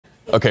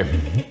Okay.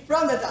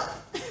 From the top.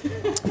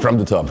 From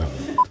the top.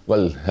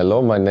 Well,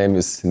 hello, my name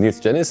is Nils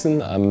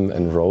Jenninssen. I'm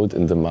enrolled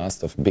in the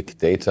Master of Big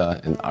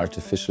Data and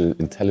Artificial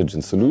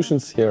Intelligence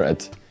Solutions here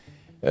at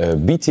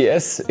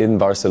BTS in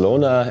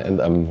Barcelona, and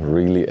I'm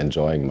really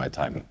enjoying my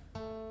time.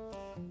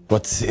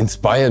 What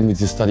inspired me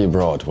to study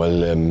abroad?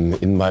 Well,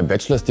 in my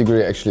bachelor's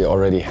degree I actually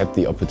already had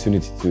the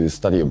opportunity to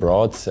study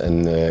abroad,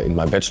 and in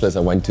my bachelor's I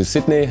went to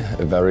Sydney,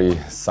 a very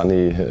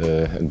sunny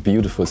and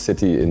beautiful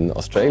city in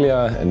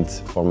Australia, and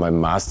for my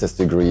master's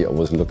degree I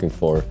was looking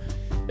for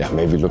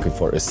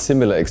a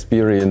similar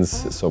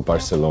experience, so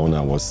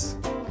Barcelona was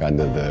kind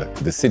of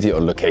the city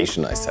or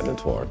location I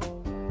settled for.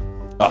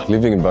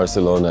 Living in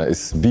Barcelona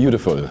is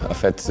beautiful.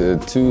 I've had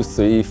 2,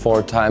 3,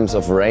 4 times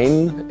of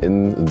rain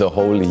in the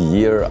whole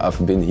year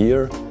I've been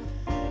here.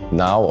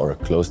 Now, or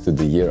close to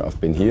the year I've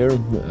been here.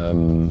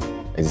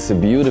 It's a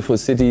beautiful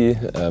city,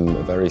 a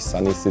very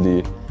sunny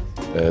city.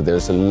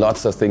 There's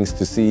lots of things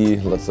to see,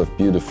 lots of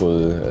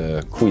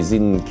beautiful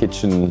cuisine,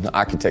 kitchen,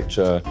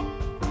 architecture.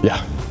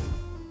 Yeah.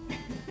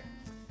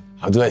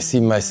 How do I see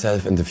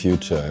myself in the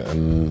future?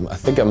 I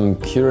think I'm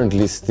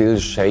currently still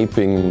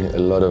shaping a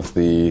lot of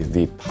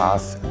the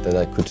path that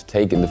I could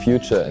take in the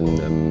future, and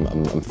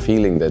I'm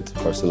feeling that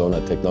Barcelona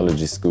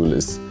Technology School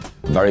is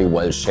very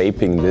well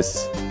shaping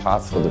this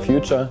path for the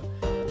future.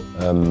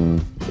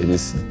 It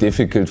is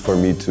difficult for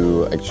me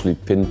to actually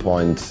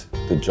pinpoint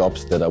the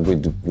jobs that I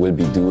will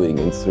be doing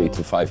in 3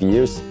 to 5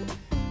 years.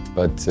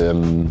 But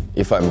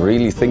if I'm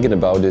really thinking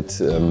about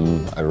it,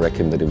 I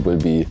reckon that it will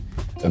be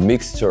a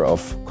mixture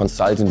of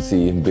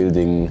consultancy,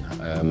 building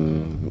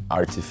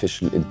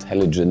artificial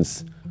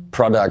intelligence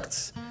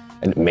products,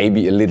 and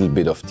maybe a little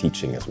bit of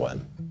teaching as well.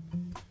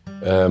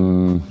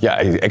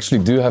 I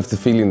actually do have the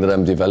feeling that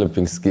I'm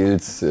developing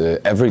skills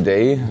every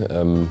day.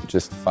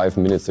 Just 5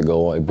 minutes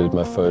ago I built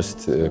my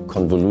first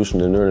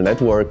convolutional neural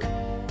network,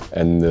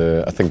 and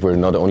I think we're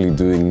not only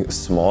doing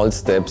small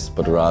steps,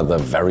 but rather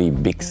very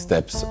big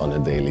steps on a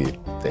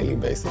daily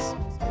basis.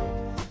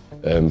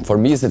 For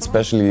me, it's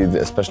especially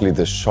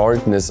the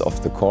shortness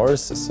of the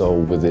course. So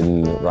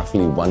within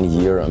roughly 1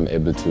 year, I'm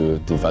able to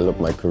develop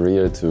my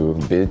career, to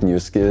build new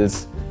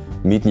skills,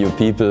 meet new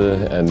people,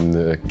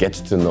 and get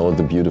to know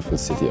the beautiful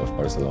city of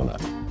Barcelona.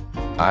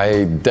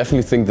 I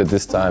definitely think that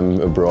this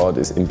time abroad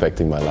is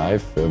impacting my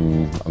life.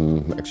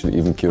 I'm actually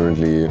even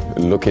currently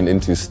looking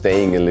into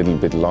staying a little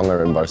bit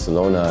longer in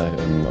Barcelona.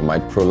 I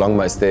might prolong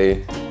my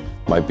stay,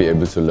 might be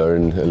able to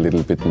learn a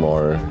little bit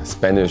more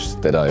Spanish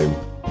that I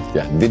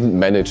didn't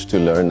manage to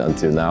learn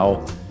until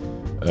now.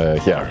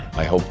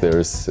 I hope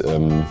there's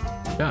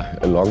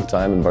a long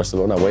time in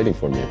Barcelona waiting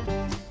for me.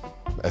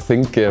 I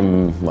think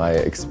my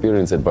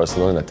experience at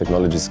Barcelona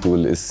Technology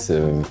School is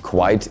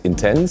quite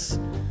intense.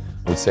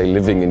 I would say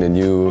living in a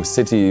new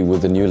city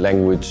with a new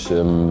language,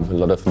 a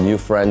lot of new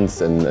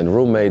friends and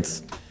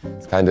roommates.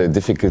 It's kind of a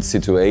difficult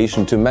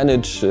situation to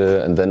manage,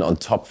 and then on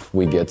top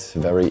we get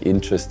very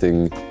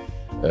interesting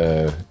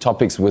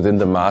topics within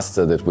the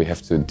master that we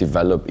have to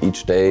develop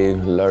each day,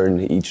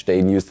 learn each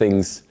day new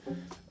things,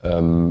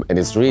 and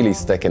it's really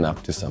stacking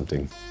up to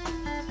something.